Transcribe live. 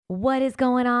What is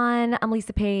going on? I'm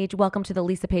Lisa Page. Welcome to the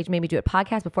Lisa Page Made Me Do It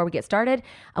podcast. Before we get started,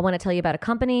 I want to tell you about a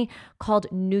company called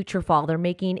Nutrafol. They're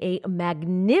making a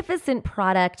magnificent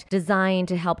product designed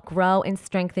to help grow and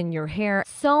strengthen your hair.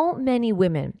 So many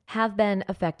women have been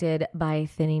affected by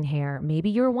thinning hair. Maybe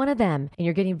you're one of them and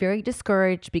you're getting very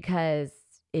discouraged because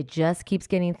it just keeps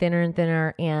getting thinner and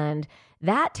thinner, and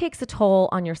that takes a toll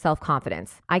on your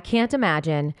self-confidence. I can't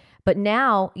imagine, but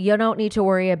now you don't need to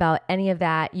worry about any of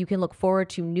that. You can look forward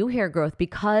to new hair growth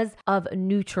because of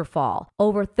Nutrafol.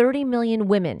 Over 30 million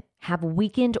women have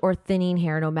weakened or thinning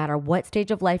hair no matter what stage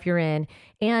of life you're in,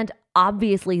 and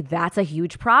obviously that's a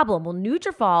huge problem. Well,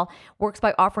 Nutrafol works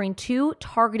by offering 2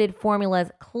 targeted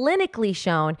formulas clinically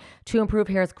shown to improve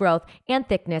hair's growth and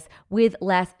thickness with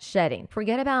less shedding.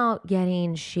 Forget about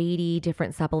getting shady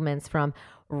different supplements from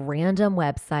random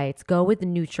websites. Go with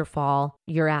Nutrafol.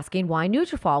 You're asking, why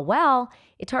Nutrafol? Well,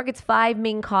 it targets 5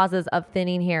 main causes of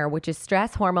thinning hair, which is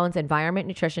stress, hormones, environment,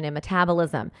 nutrition, and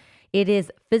metabolism. It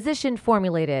is physician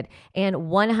formulated and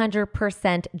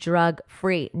 100% drug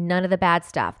free. None of the bad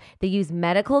stuff. They use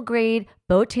medical grade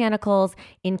botanicals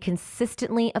in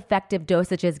consistently effective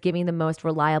dosages, giving the most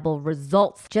reliable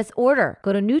results. Just order.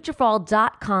 Go to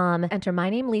Nutrafol.com, enter my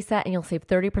name, Lisa, and you'll save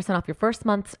 30% off your first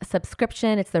month's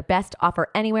subscription. It's their best offer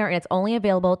anywhere, and it's only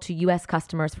available to U.S.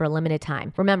 customers for a limited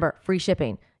time. Remember, free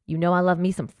shipping. You know I love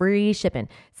me some free shipping.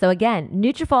 So again,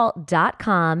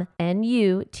 Nutrafol.com,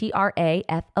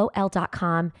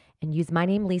 Nutrafol.com, and use my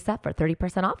name, Lisa, for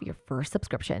 30% off your first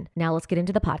subscription. Now let's get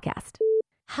into the podcast.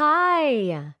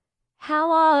 Hi,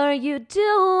 how are you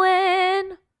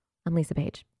doing? I'm Lisa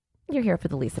Page. You're here for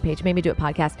the Lisa Page Made Me Do It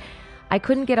podcast. I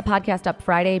couldn't get a podcast up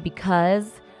Friday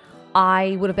because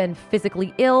I would have been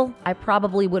physically ill. I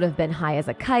probably would have been high as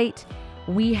a kite.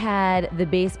 We had the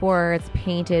baseboards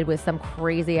painted with some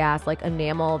crazy ass like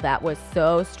enamel that was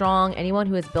so strong. Anyone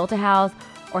who has built a house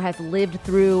or has lived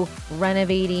through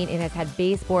renovating and has had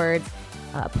baseboards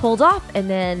pulled off and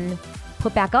then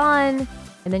put back on,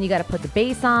 and then you got to put the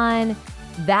base on.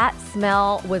 That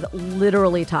smell was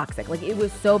literally toxic. Like, it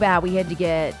was so bad. We had to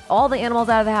get all the animals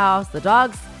out of the house. The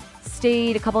dogs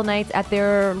stayed a couple nights at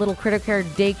their little critter care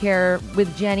daycare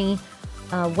with Jenny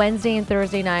Wednesday and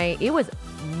Thursday night. It was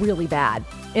really bad,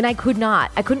 and I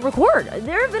couldn't record.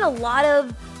 There have been a lot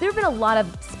of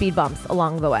speed bumps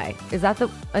along the way. Is that the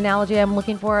analogy I'm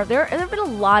looking for? There have been a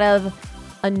lot of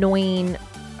annoying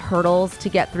hurdles to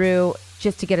get through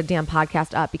just to get a damn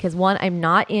podcast up, because one, I'm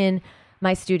not in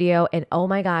my studio, and oh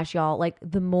my gosh, y'all, like,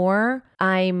 the more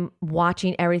I'm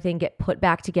watching everything get put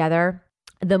back together,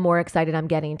 the more excited I'm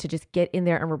getting to just get in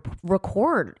there and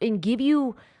record and give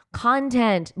you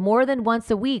content more than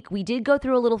once a week. We did go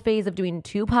through a little phase of doing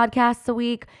 2 podcasts a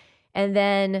week, and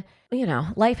then,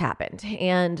 life happened.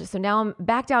 And so now I'm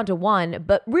back down to 1,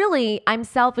 but really I'm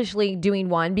selfishly doing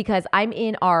 1 because I'm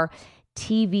in our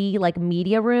TV like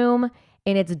media room,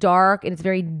 and it's dark and it's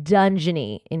very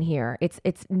dungeony in here. It's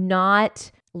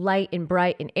not light and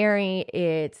bright and airy.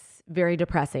 It's very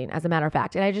depressing, as a matter of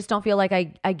fact. And I just don't feel like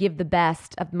I give the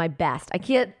best of my best. I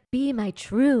can't be my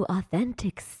true,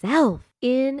 authentic self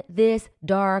in this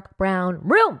dark brown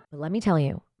room. But let me tell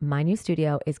you, my new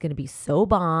studio is going to be so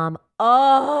bomb.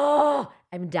 Oh,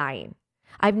 I'm dying.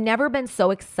 I've never been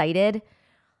so excited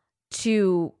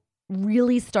to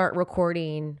really start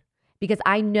recording, because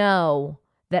I know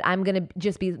that I'm going to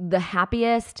just be the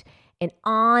happiest and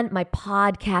on my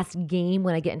podcast game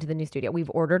when I get into the new studio.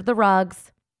 We've ordered the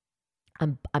rugs.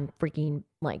 I'm freaking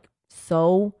like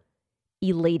so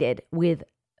elated with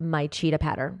my cheetah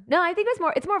pattern. No, I think it's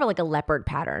more of like a leopard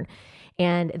pattern.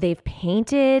 And they've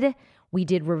painted, we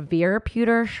did Revere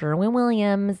Pewter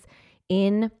Sherwin-Williams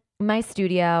in my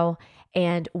studio,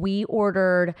 and we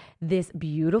ordered this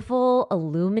beautiful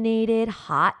illuminated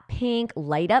hot pink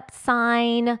light up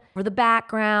sign for the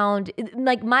background.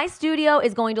 Like, my studio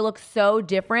is going to look so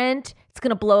different. It's going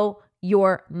to blow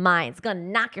your mind. It's going to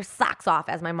knock your socks off,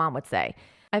 as my mom would say.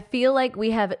 I feel like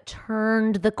we have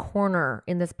turned the corner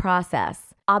in this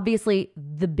process. Obviously,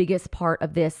 the biggest part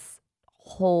of this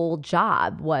whole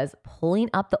job was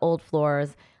pulling up the old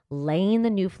floors, laying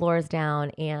the new floors down,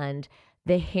 and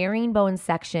the herringbone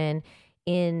section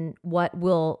in what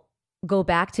will go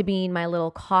back to being my little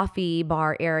coffee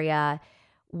bar area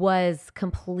was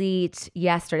complete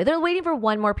yesterday. They're waiting for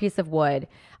one more piece of wood.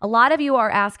 A lot of you are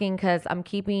asking, because I'm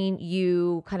keeping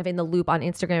you kind of in the loop on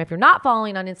Instagram. If you're not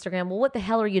following on Instagram, well, what the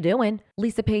hell are you doing?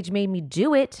 Lisa Page Made Me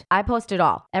Do It. I post it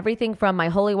all. Everything from my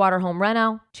holy water home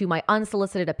reno to my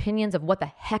unsolicited opinions of what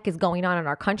the heck is going on in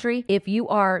our country. If you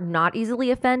are not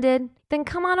easily offended, then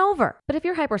come on over. But if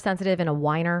you're hypersensitive and a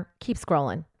whiner, keep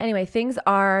scrolling. Anyway, things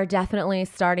are definitely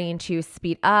starting to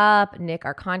speed up. Nick,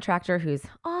 our contractor, who's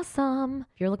awesome.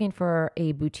 If you're looking for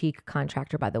a boutique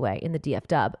contractor, by the way, in the DF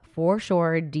Dub, for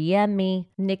sure, DM me.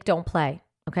 Nick don't play.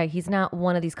 Okay, he's not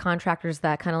one of these contractors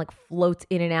that kind of like floats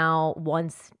in and out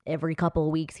once every couple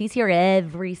of weeks. He's here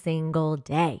every single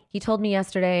day. He told me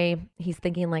yesterday he's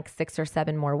thinking like 6 or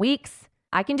 7 more weeks.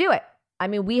 I can do it. I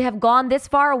mean, we have gone this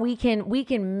far. We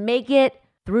can make it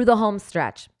through the home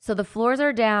stretch. So the floors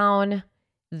are down.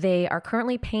 They are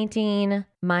currently painting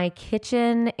my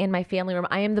kitchen and my family room.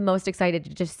 I am the most excited to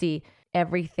just see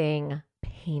everything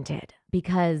painted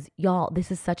because y'all,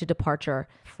 this is such a departure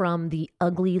from the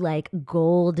ugly, like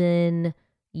golden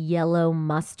yellow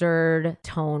mustard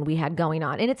tone we had going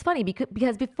on. And it's funny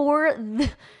because before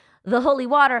the holy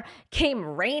water came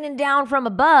raining down from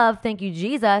above, thank you,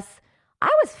 Jesus, I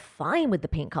was fine with the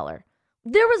paint color.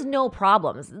 There was no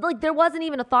problems. Like there wasn't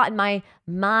even a thought in my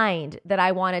mind that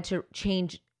I wanted to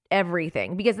change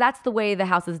everything because that's the way the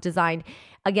house is designed.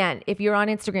 Again, if you're on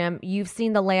Instagram, you've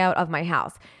seen the layout of my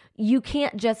house. You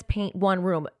can't just paint one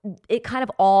room. It kind of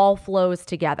all flows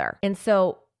together. And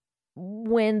so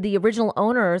when the original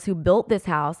owners who built this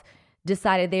house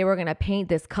decided they were going to paint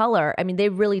this color, I mean, they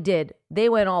really did. They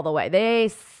went all the way. They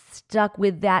stuck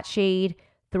with that shade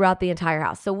throughout the entire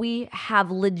house. So we have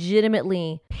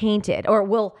legitimately painted or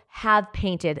will have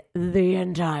painted the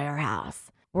entire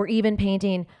house. We're even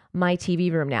painting my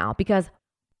TV room now because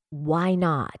why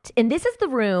not? And this is the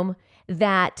room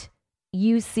that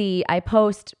you see I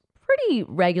post pretty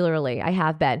regularly. I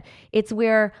have been. It's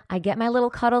where I get my little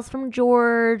cuddles from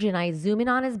George and I zoom in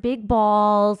on his big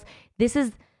balls. This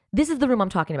is the room I'm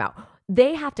talking about.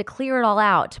 They have to clear it all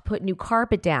out to put new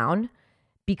carpet down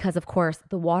because, of course,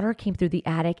 the water came through the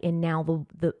attic and now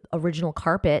the original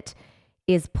carpet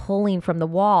is pulling from the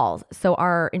walls. So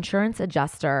our insurance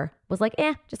adjuster was like,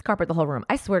 just carpet the whole room.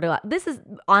 I swear to God, this has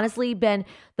honestly been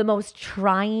the most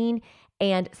trying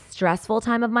and stressful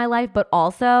time of my life. But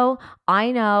also,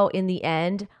 I know in the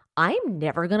end, I'm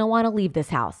never going to want to leave this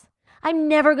house. I'm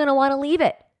never going to want to leave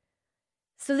it.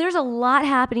 So there's a lot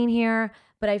happening here,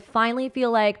 but I finally feel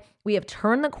like we have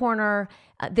turned the corner.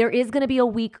 There is going to be a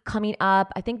week coming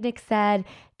up. I think Nick said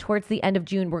towards the end of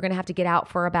June, we're going to have to get out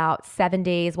for about 7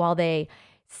 days while they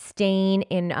stain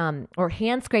in or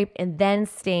hand scrape and then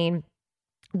stain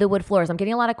the wood floors. I'm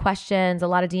getting a lot of questions, a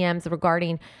lot of DMs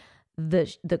regarding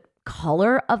the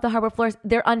color of the hardwood floors.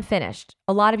 They're unfinished.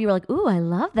 A lot of you are like, ooh, I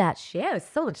love that shade. It's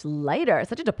so much lighter.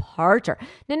 Such a departure.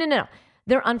 No.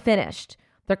 They're unfinished.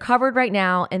 They're covered right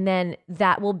now. And then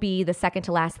that will be the second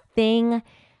to last thing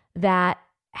that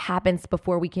happens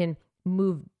before we can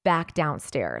move back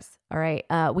downstairs. All right.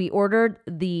 We ordered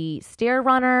the stair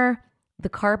runner. The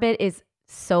carpet is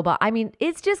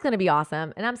it's just going to be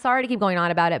awesome. And I'm sorry to keep going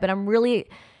on about it, but I'm really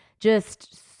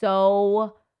just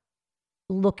so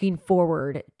looking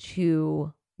forward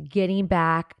to getting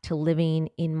back to living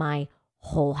in my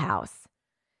whole house.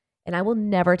 And I will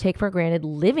never take for granted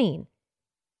living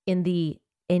in the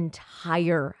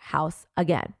entire house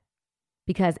again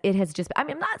because it has just, I'm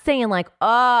not saying like,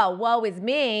 oh, woe is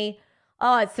me.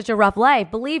 Oh, it's such a rough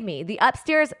life. Believe me, the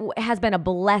upstairs has been a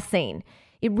blessing.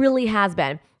 It really has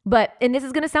been. But, and this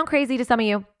is going to sound crazy to some of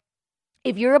you.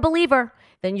 If you're a believer,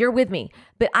 then you're with me.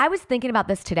 But I was thinking about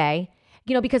this today,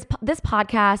 because this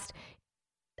podcast,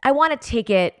 I want to take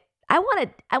it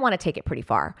pretty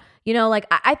far.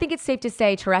 I think it's safe to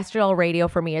say terrestrial radio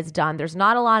for me is done. There's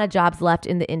not a lot of jobs left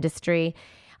in the industry.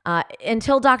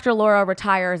 Until Dr. Laura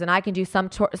retires and I can do some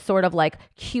sort of like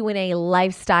Q&A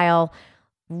lifestyle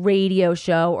radio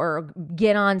show or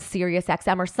get on Sirius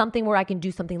XM or something where I can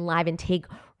do something live and take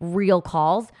real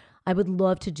calls. I would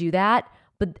love to do that.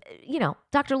 But,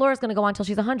 Dr. Laura's going to go on until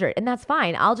she's 100 and that's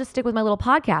fine. I'll just stick with my little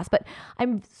podcast. But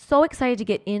I'm so excited to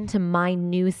get into my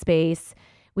new space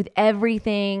with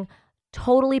everything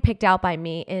totally picked out by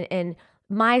me and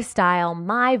my style,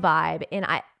 my vibe. And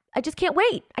I just can't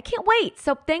wait. I can't wait.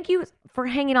 So thank you for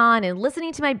hanging on and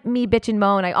listening to me bitch and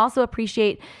moan. I also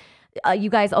appreciate you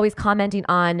guys always commenting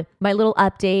on my little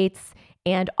updates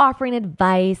and offering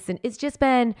advice. And it's just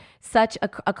been such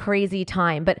a crazy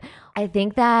time. But I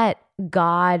think that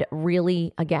God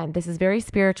really, again, this is very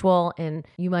spiritual. And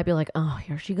you might be like, oh,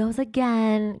 here she goes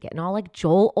again, getting all like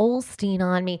Joel Osteen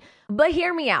on me. But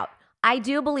hear me out. I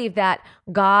do believe that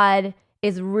God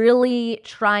is really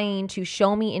trying to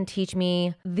show me and teach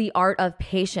me the art of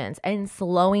patience and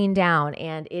slowing down.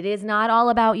 And it is not all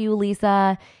about you,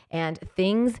 Lisa. And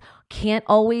things can't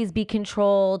always be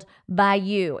controlled by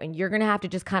you. And you're going to have to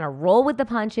just kind of roll with the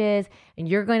punches. And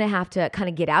you're going to have to kind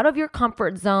of get out of your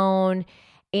comfort zone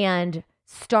and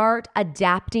Start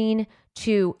adapting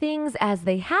to things as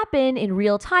they happen in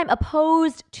real time,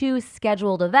 opposed to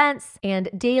scheduled events and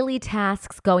daily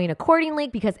tasks going accordingly.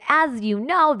 Because as you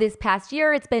know, this past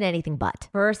year, it's been anything but.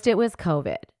 First, it was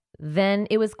COVID. Then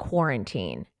it was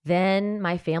quarantine. Then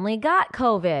my family got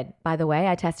COVID. By the way,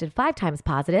 I tested 5 times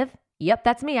positive. Yep,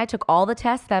 that's me. I took all the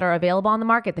tests that are available on the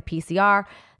market, the PCR,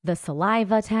 the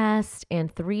saliva test, and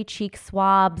 3 cheek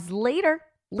swabs later.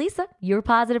 Lisa, you're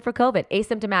positive for COVID,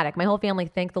 asymptomatic. My whole family,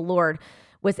 thank the Lord,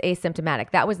 was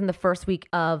asymptomatic. That was in the first week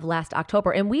of last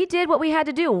October. And we did what we had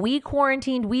to do. We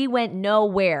quarantined. We went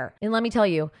nowhere. And let me tell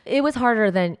you, it was harder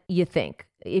than you think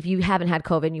if you haven't had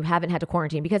COVID and you haven't had to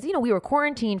quarantine. Because, we were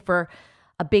quarantined for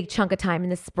a big chunk of time in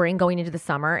the spring going into the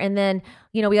summer. And then,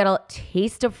 we got a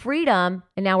taste of freedom.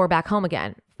 And now we're back home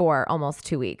again for almost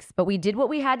 2 weeks. But we did what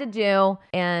we had to do.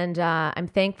 And I'm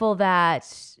thankful that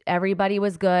everybody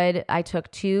was good. I took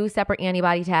 2 separate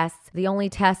antibody tests. The only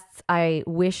tests I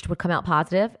wished would come out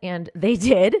positive, and they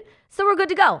did. So we're good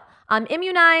to go. I'm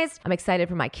immunized. I'm excited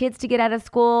for my kids to get out of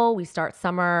school. We start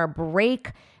summer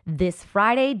break this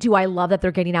Friday. Do I love that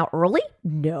they're getting out early?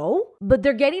 No, but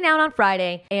they're getting out on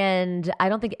Friday. And I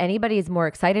don't think anybody is more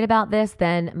excited about this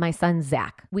than my son,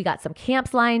 Zach. We got some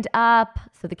camps lined up,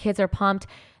 so the kids are pumped.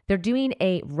 They're doing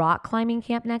a rock climbing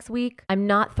camp next week. I'm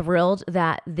not thrilled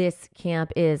that this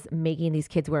camp is making these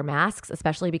kids wear masks,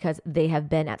 especially because they have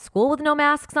been at school with no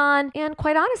masks on. And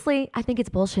quite honestly, I think it's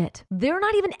bullshit. They're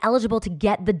not even eligible to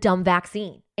get the dumb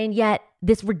vaccine. And yet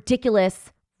this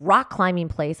ridiculous rock climbing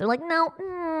place, they're like,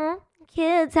 no,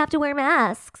 kids have to wear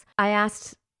masks. I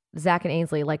asked Zach and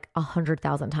Ainsley like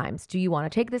 100,000 times, do you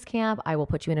want to take this camp? I will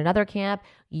put you in another camp.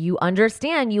 You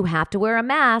understand you have to wear a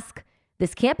mask.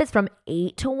 This camp is from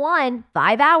 8 to 1,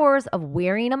 5 hours of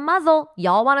wearing a muzzle.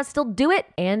 Y'all want to still do it?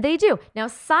 And they do. Now,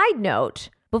 side note,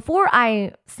 before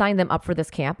I signed them up for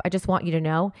this camp, I just want you to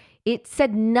know, it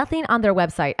said nothing on their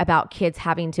website about kids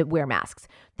having to wear masks.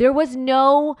 There was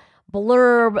no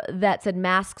blurb that said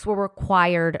masks were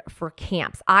required for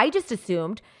camps. I just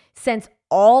assumed since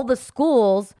all the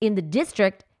schools in the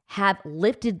district have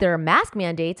lifted their mask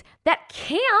mandates, that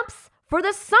camps for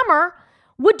the summer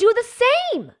would do the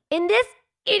same. And this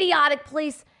idiotic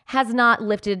place has not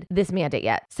lifted this mandate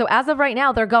yet. So as of right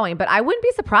now, they're going, but I wouldn't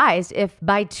be surprised if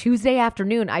by Tuesday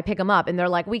afternoon, I pick them up and they're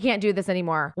like, we can't do this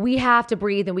anymore. We have to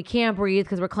breathe and we can't breathe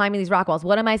because we're climbing these rock walls.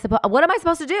 What am I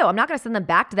supposed to do? I'm not going to send them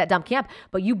back to that dumb camp,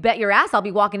 but you bet your ass I'll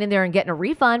be walking in there and getting a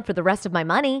refund for the rest of my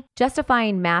money.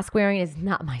 Justifying mask wearing is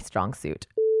not my strong suit.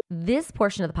 This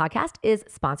portion of the podcast is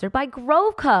sponsored by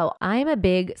Grove Co. I'm a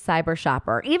big cyber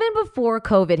shopper, even before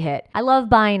COVID hit. I love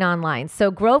buying online.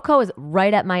 So Grove Co is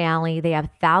right up my alley. They have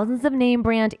thousands of name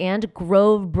brand and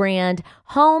Grove brand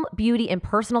home, beauty, and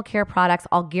personal care products,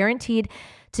 all guaranteed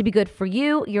to be good for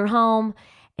you, your home,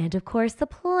 and of course the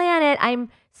planet. I'm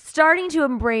starting to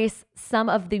embrace some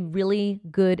of the really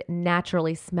good,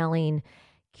 naturally smelling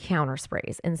counter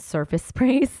sprays and surface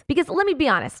sprays. Because let me be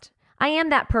honest, I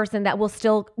am that person that will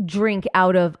still drink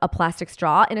out of a plastic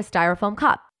straw in a styrofoam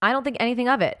cup. I don't think anything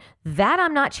of it. That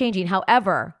I'm not changing.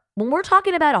 However, when we're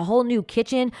talking about a whole new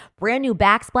kitchen, brand new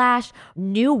backsplash,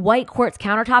 new white quartz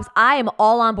countertops, I am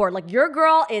all on board. Like your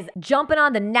girl is jumping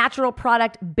on the natural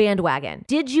product bandwagon.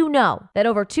 Did you know that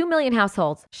over 2 million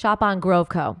households shop on Grove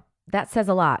Co? That says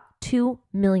a lot. 2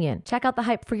 million. Check out the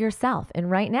hype for yourself.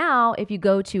 And right now, if you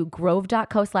go to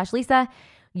grove.co/Lisa,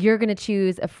 you're going to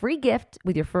choose a free gift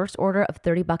with your first order of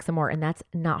 $30 or more. And that's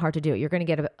not hard to do. You're going to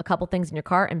get a couple things in your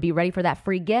cart and be ready for that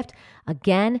free gift.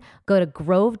 Again, go to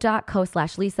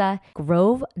grove.co/Lisa,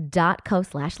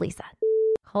 grove.co/Lisa.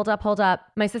 Hold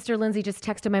up. My sister Lindsay just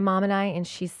texted my mom and I, and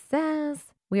she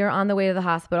says, we are on the way to the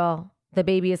hospital. The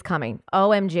baby is coming.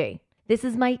 OMG. This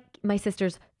is my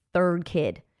sister's 3rd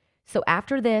kid. So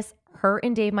after this, her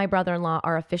and Dave, my brother-in-law,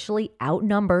 are officially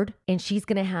outnumbered, and she's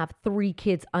going to have 3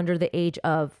 kids under the age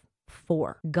of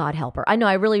 4. God help her. I know,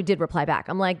 I really did reply back.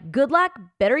 I'm like, good luck.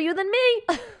 Better you than me.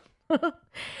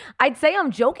 I'd say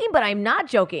I'm joking, but I'm not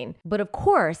joking. But of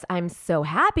course, I'm so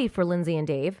happy for Lindsay and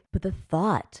Dave. But the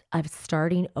thought of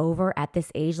starting over at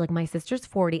this age, like my sister's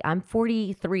 40, I'm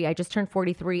 43. I just turned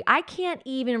 43. I can't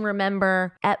even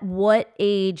remember at what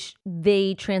age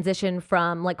they transition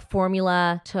from like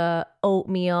formula to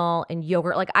oatmeal and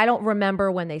yogurt. Like I don't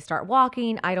remember when they start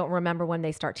walking. I don't remember when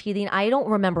they start teething. I don't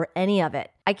remember any of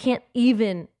it. I can't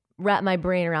even wrap my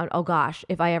brain around, oh gosh,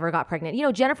 if I ever got pregnant. You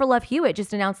know, Jennifer Love Hewitt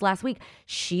just announced last week,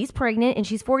 she's pregnant and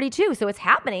she's 42. So it's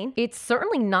happening. It's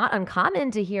certainly not uncommon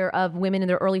to hear of women in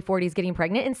their early 40s getting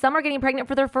pregnant, and some are getting pregnant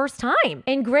for their first time.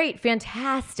 And great,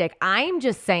 fantastic. I'm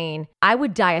just saying I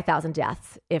would die 1,000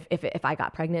 deaths if I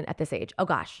got pregnant at this age. Oh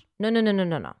gosh. No.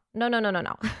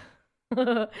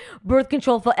 Birth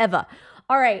control forever.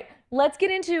 All right, let's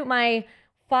get into my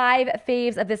 5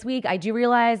 faves of this week. I do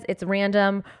realize it's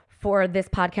random for this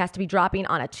podcast to be dropping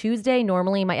on a Tuesday.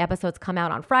 Normally my episodes come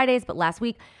out on Fridays, but last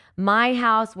week my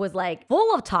house was like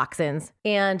full of toxins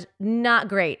and not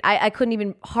great. I couldn't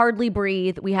even hardly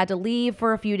breathe. We had to leave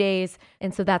for a few days.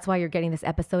 And so that's why you're getting this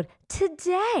episode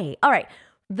today. All right.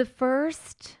 The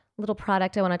first little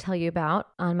product I want to tell you about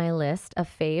on my list of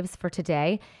faves for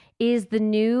today is the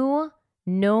new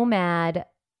Nomad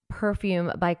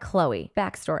perfume by Chloe.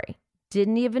 Backstory.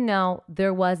 Didn't even know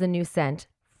there was a new scent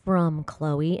from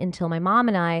Chloe until my mom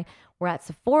and I were at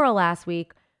Sephora last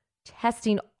week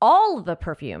testing all of the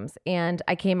perfumes, and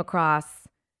I came across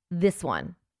this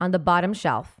one on the bottom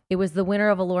shelf. It was the winner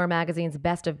of Allure Magazine's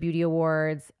Best of Beauty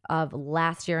Awards of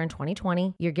last year in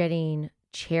 2020. You're getting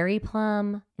cherry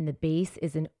plum, and the base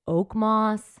is an oak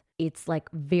moss. It's like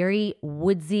very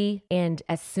woodsy, and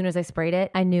as soon as I sprayed it,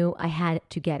 I knew I had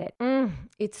to get it.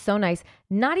 It's so nice.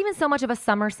 Not even so much of a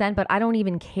summer scent, but I don't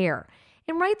even care.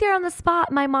 And right there on the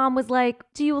spot, my mom was like,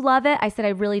 "Do you love it?" I said, "I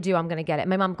really do. I'm going to get it."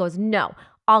 My mom goes, "No,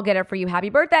 I'll get it for you. Happy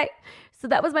birthday." So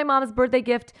that was my mom's birthday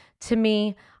gift to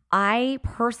me. I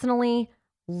personally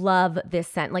love this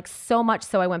scent, like so much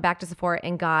so I went back to Sephora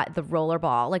and got the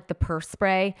rollerball, like the purse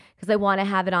spray, because I want to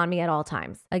have it on me at all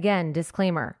times. Again,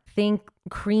 disclaimer, think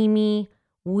creamy,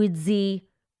 woodsy,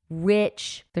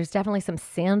 rich. There's definitely some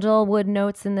sandalwood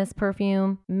notes in this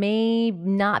perfume. May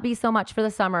not be so much for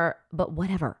the summer, but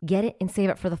whatever. Get it and save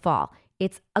it for the fall.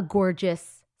 It's a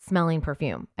gorgeous smelling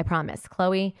perfume, I promise.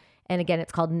 Chloe. And again,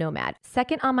 it's called Nomad.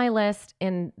 Second on my list,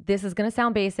 and this is going to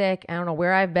sound basic. I don't know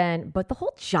where I've been, but the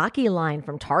whole Jockey line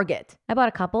from Target. I bought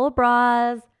a couple of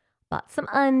bras, bought some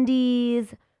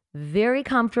undies, very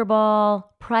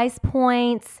comfortable, price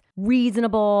points,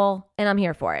 reasonable, and I'm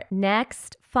here for it.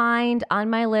 Next find on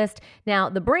my list. Now,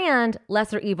 the brand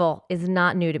Lesser Evil is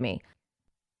not new to me.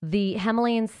 The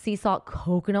Himalayan sea salt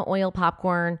coconut oil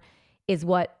popcorn is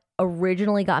what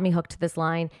originally got me hooked to this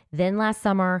line. Then last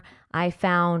summer, I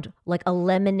found like a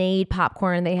lemonade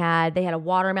popcorn they had a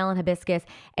watermelon hibiscus.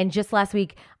 And just last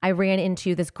week, I ran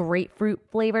into this grapefruit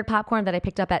flavored popcorn that I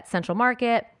picked up at Central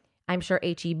Market. I'm sure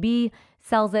H-E-B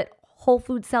sells it. Whole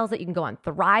Foods sells it. You can go on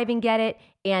Thrive and get it.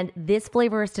 And this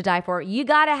flavor is to die for. You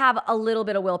got to have a little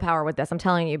bit of willpower with this, I'm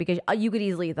telling you, because you could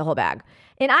easily eat the whole bag.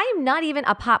 And I am not even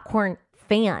a popcorn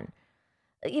fan.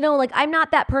 You know, like I'm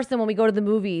not that person when we go to the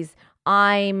movies.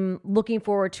 I'm looking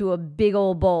forward to a big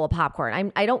old bowl of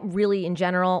popcorn. I don't really in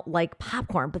general like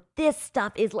popcorn, but this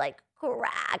stuff is like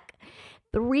crack.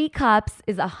 3 cups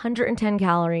is 110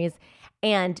 calories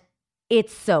and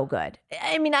it's so good.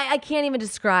 I mean, I can't even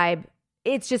describe.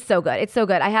 It's just so good. It's so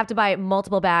good. I have to buy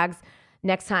multiple bags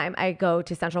next time I go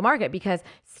to Central Market because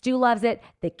Stu loves it.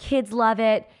 The kids love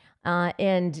it.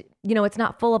 And you know, it's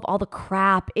not full of all the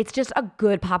crap. It's just a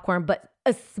good popcorn, but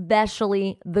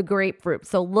especially the grapefruit.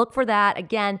 So look for that.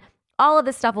 Again, all of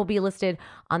this stuff will be listed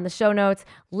on the show notes.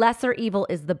 Lesser Evil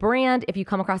is the brand. If you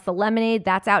come across the lemonade,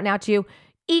 that's out now too.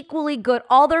 Equally good.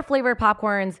 All their flavored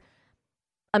popcorns,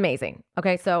 amazing.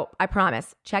 Okay, so I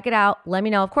promise, check it out. Let me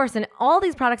know, of course. And all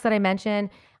these products that I mentioned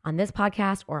on this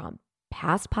podcast or on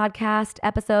past podcast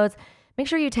episodes, make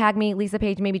sure you tag me, Lisa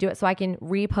Page, maybe do it so I can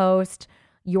repost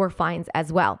your finds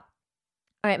as well.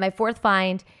 All right, my 4th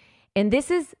find, and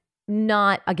this is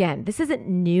not, again, this isn't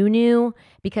new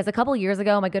because a couple years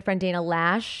ago, my good friend Dana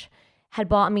Lash had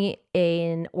bought me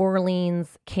an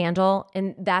Orleans candle,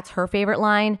 and that's her favorite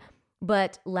line.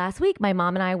 But last week, my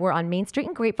mom and I were on Main Street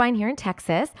in Grapevine here in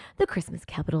Texas, the Christmas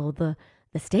capital of the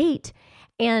state.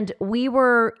 And we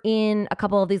were in a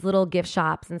couple of these little gift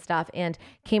shops and stuff and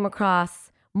came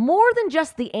across more than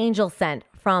just the angel scent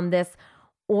from this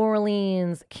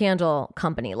Orleans candle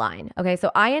company line. Okay,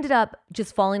 so I ended up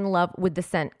just falling in love with the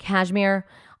scent Cashmere.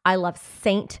 I love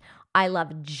Saint. I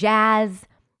love Jazz.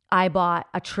 I bought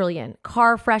a trillion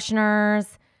car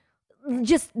fresheners.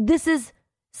 Just, this is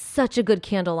such a good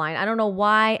candle line. I don't know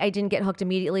why I didn't get hooked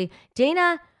immediately.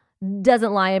 Dana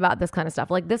doesn't lie about this kind of stuff.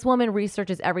 Like this woman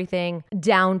researches everything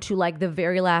down to like the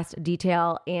very last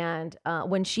detail. And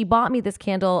when she bought me this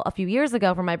candle a few years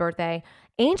ago for my birthday,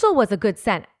 Angel was a good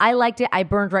scent. I liked it. I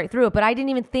burned right through it, but I didn't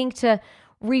even think to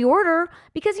reorder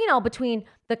because, you know, between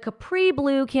the Capri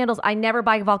Blue candles, I never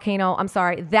buy Volcano. I'm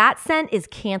sorry. That scent is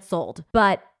canceled,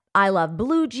 but I love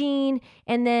Blue Jean.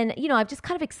 And then, you know, I've just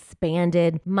kind of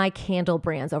expanded my candle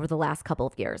brands over the last couple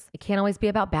of years. It can't always be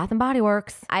about Bath and Body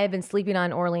Works. I have been sleeping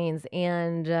on Orleans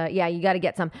and yeah, you got to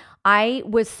get some. I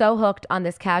was so hooked on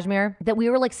this Cashmere that we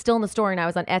were like still in the store and I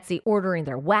was on Etsy ordering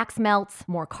their wax melts,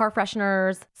 more car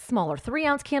fresheners, smaller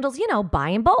 3-ounce candles, you know, buy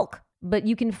in bulk. but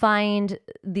you can find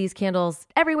these candles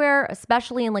everywhere,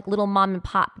 especially in like little mom and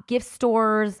pop gift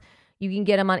stores. You can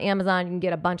get them on Amazon. You can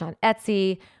get a bunch on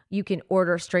Etsy. You can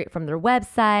order straight from their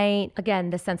website. Again,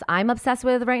 the scents I'm obsessed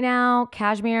with right now,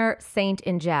 Cashmere, Saint,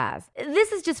 and Jazz.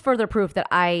 This is just further proof that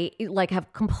I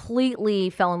have completely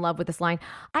fell in love with this line.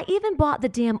 I even bought the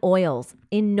damn oils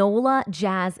in Nola,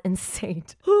 Jazz, and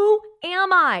Saint. Who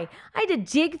am I? I had to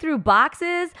dig through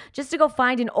boxes just to go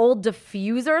find an old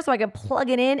diffuser so I could plug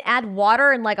it in, add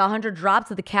water and like 100 drops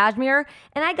of the Cashmere,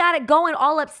 and I got it going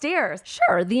all upstairs.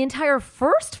 Sure, the entire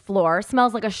first floor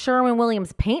smells like a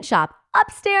Sherwin-Williams paint shop.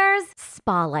 Upstairs,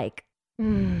 spa-like.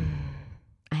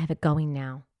 I have it going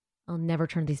now. I'll never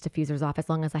turn these diffusers off as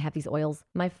long as I have these oils.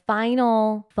 My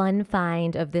final fun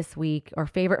find of this week, or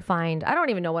favorite find, I don't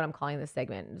even know what I'm calling this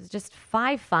segment. It's just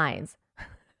 5 finds.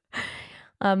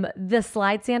 The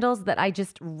slide sandals that I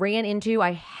just ran into,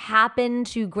 I happened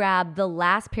to grab the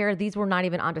last pair. These were not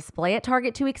even on display at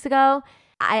Target 2 weeks ago.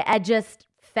 I just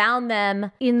found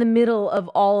them in the middle of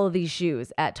all of these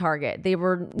shoes at Target. They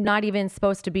were not even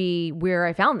supposed to be where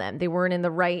I found them. They weren't in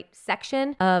the right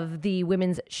section of the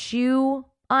women's shoe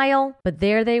aisle, but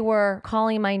there they were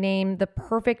calling my name, the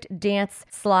perfect dance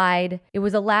slide. It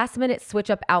was a last minute switch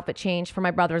up outfit change for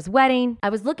my brother's wedding. I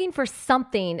was looking for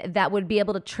something that would be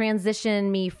able to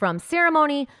transition me from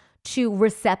ceremony to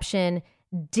reception,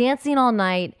 dancing all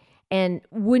night, and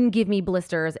wouldn't give me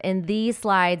blisters. And these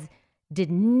slides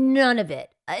did none of it.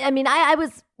 I mean, I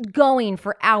was going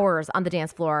for hours on the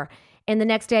dance floor. And the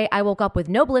next day I woke up with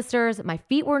no blisters. My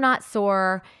feet were not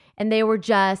sore. And they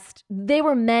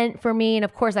were meant for me. And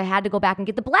of course I had to go back and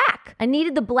get the black. I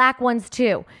needed the black ones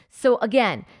too. So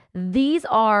again, these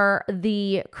are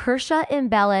the Kersha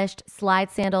embellished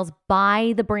slide sandals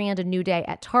by the brand A New Day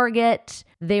at Target.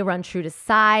 They run true to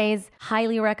size.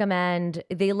 Highly recommend.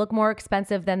 They look more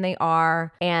expensive than they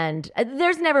are. And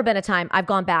there's never been a time I've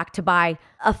gone back to buy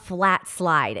a flat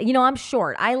slide. You know, I'm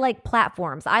short. I like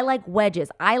platforms. I like wedges.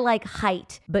 I like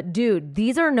height. But dude,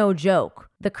 these are no joke.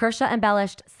 The Kersha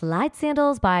embellished slide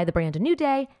sandals by the brand A New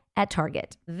Day at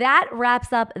Target. That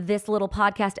wraps up this little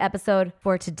podcast episode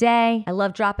for today. I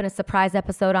love dropping a surprise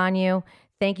episode on you.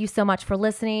 Thank you so much for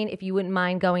listening. If you wouldn't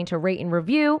mind going to rate and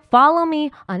review, follow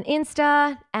me on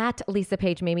Insta at Lisa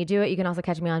Page Made Me Do It. You can also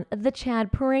catch me on The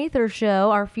Chad Prather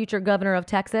Show, our future governor of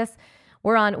Texas.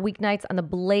 We're on weeknights on The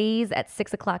Blaze at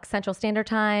 6 o'clock Central Standard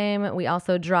Time. We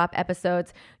also drop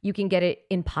episodes. You can get it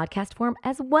in podcast form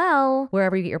as well,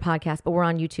 wherever you get your podcast, but we're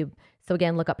on YouTube. So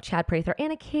again, look up Chad Prather.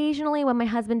 And occasionally when my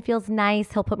husband feels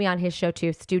nice, he'll put me on his show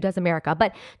too, Stu Does America.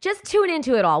 But just tune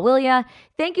into it all, will ya?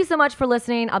 Thank you so much for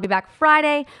listening. I'll be back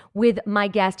Friday with my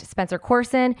guest, Spencer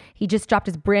Corson. He just dropped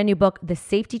his brand new book, The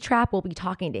Safety Trap. We'll be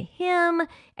talking to him.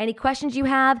 Any questions you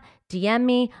have, DM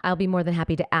me. I'll be more than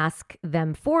happy to ask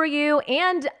them for you.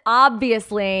 And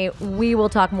obviously, we will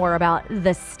talk more about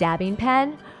the stabbing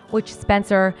pen, which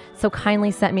Spencer so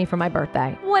kindly sent me for my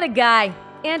birthday. What a guy.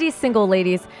 And he's single,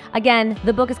 ladies. Again,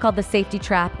 the book is called The Safety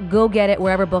Trap. Go get it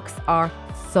wherever books are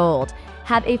sold.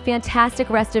 Have a fantastic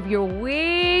rest of your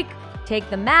week. Take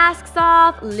the masks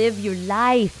off. Live your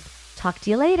life. Talk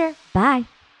to you later. Bye.